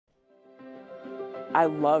I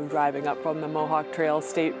love driving up from the Mohawk Trail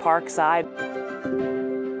State Park side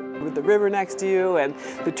with the river next to you and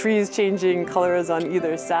the trees changing colors on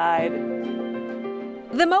either side.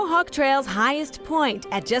 The Mohawk Trail's highest point,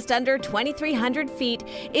 at just under 2,300 feet,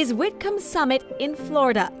 is Whitcomb Summit in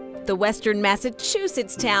Florida, the western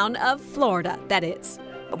Massachusetts town of Florida, that is.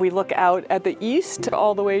 We look out at the east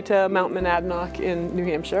all the way to Mount Monadnock in New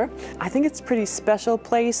Hampshire. I think it's a pretty special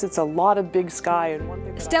place. It's a lot of big sky. And one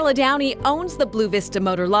thing Stella Downey owns the Blue Vista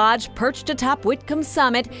Motor Lodge, perched atop Whitcomb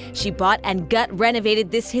Summit. She bought and gut renovated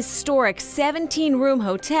this historic 17-room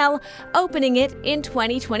hotel, opening it in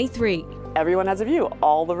 2023. Everyone has a view.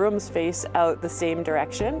 All the rooms face out the same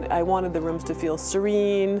direction. I wanted the rooms to feel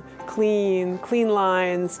serene, clean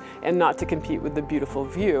lines, and not to compete with the beautiful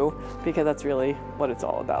view, because that's really what it's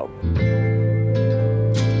all about.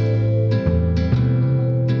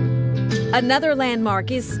 Another landmark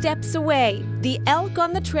is steps away, the Elk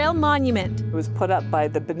on the Trail Monument. It was put up by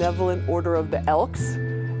the Benevolent Order of the Elks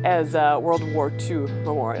as a World War II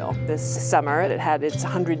memorial. This summer it had its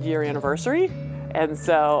 100-year anniversary. And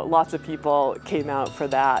so lots of people came out for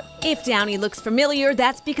that. If Downey looks familiar,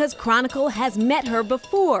 that's because Chronicle has met her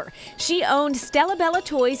before. She owned Stella Bella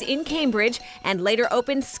Toys in Cambridge and later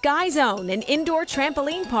opened Sky Zone, an indoor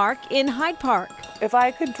trampoline park in Hyde Park. If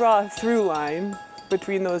I could draw a through line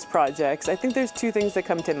between those projects, I think there's two things that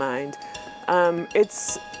come to mind.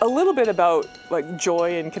 It's a little bit about like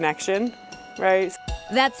joy and connection, right?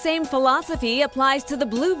 That same philosophy applies to the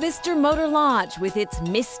Blue Vista Motor Lodge with its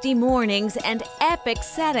misty mornings and epic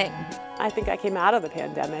setting. I think I came out of the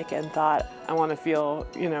pandemic and thought I want to feel,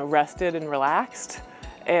 rested and relaxed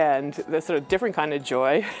and this sort of different kind of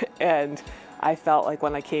joy. And I felt like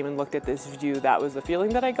when I came and looked at this view, that was the feeling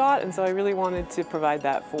that I got. And so I really wanted to provide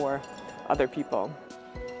that for other people.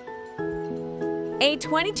 A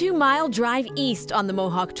 22-mile drive east on the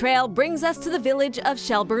Mohawk Trail brings us to the village of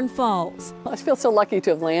Shelburne Falls. I feel so lucky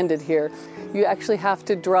to have landed here. You actually have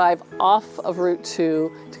to drive off of Route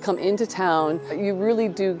 2 to come into town. You really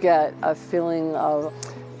do get a feeling of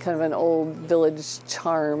kind of an old village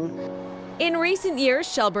charm. In recent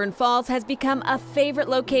years, Shelburne Falls has become a favorite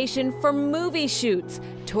location for movie shoots.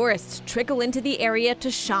 Tourists trickle into the area to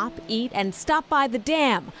shop, eat, and stop by the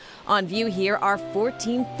dam. On view here are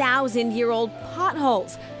 14,000-year-old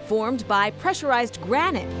potholes formed by pressurized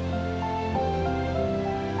granite.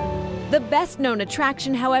 The best-known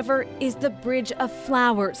attraction, however, is the Bridge of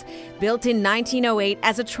Flowers. Built in 1908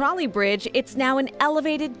 as a trolley bridge, it's now an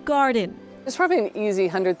elevated garden. There's probably an easy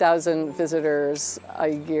 100,000 visitors a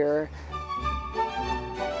year.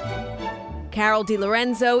 Carol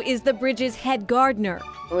DiLorenzo is the bridge's head gardener.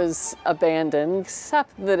 It was abandoned,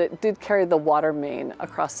 except that it did carry the water main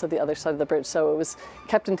across to the other side of the bridge, so it was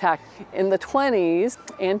kept intact. In the 20s,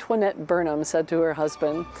 Antoinette Burnham said to her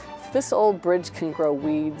husband, "If this old bridge can grow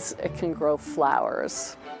weeds, it can grow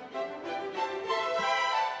flowers."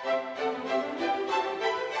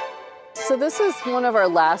 So this is one of our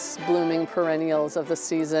last blooming perennials of the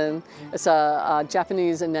season. It's a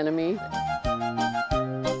Japanese anemone.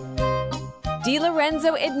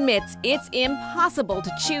 DiLorenzo admits it's impossible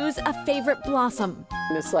to choose a favorite blossom.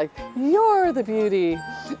 And it's like, you're the beauty,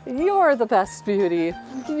 you're the best beauty,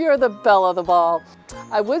 you're the belle of the ball.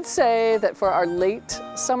 I would say that for our late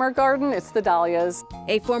summer garden, it's the dahlias.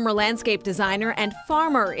 A former landscape designer and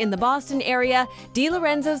farmer in the Boston area,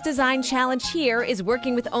 DiLorenzo's design challenge here is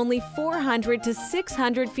working with only 400 to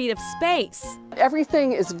 600 feet of space.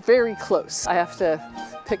 Everything is very close. I have to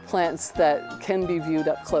pick plants that can be viewed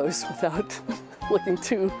up close without looking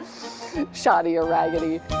too shoddy or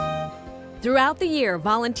raggedy. Throughout the year,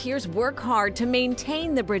 volunteers work hard to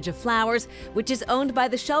maintain the Bridge of Flowers, which is owned by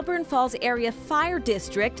the Shelburne Falls Area Fire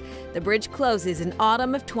District. The bridge closes in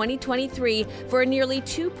autumn of 2023 for a nearly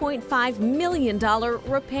 $2.5 million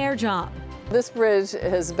repair job. This bridge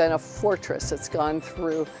has been a fortress. It's gone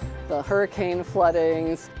through the hurricane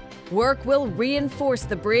floodings. Work will reinforce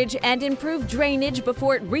the bridge and improve drainage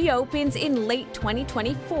before it reopens in late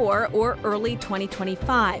 2024 or early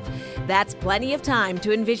 2025. That's plenty of time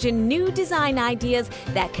to envision new design ideas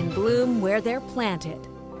that can bloom where they're planted.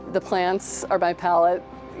 The plants are my palette,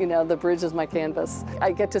 the bridge is my canvas.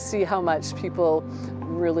 I get to see how much people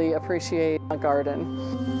really appreciate a garden.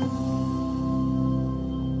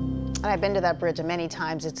 I've been to that bridge many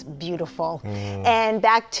times. It's beautiful. And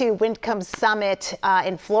back to Whitcomb Summit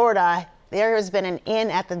in Florida, there has been an inn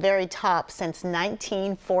at the very top since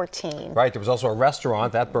 1914. Right. There was also a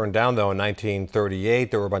restaurant that burned down, though, in 1938.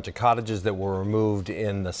 There were a bunch of cottages that were removed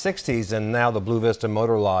in the 60s, and now the Blue Vista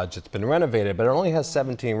Motor Lodge, it's been renovated, but it only has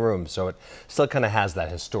 17 rooms, so it still kind of has that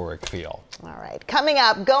historic feel. All right. Coming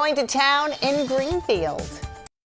up, going to town in Greenfield.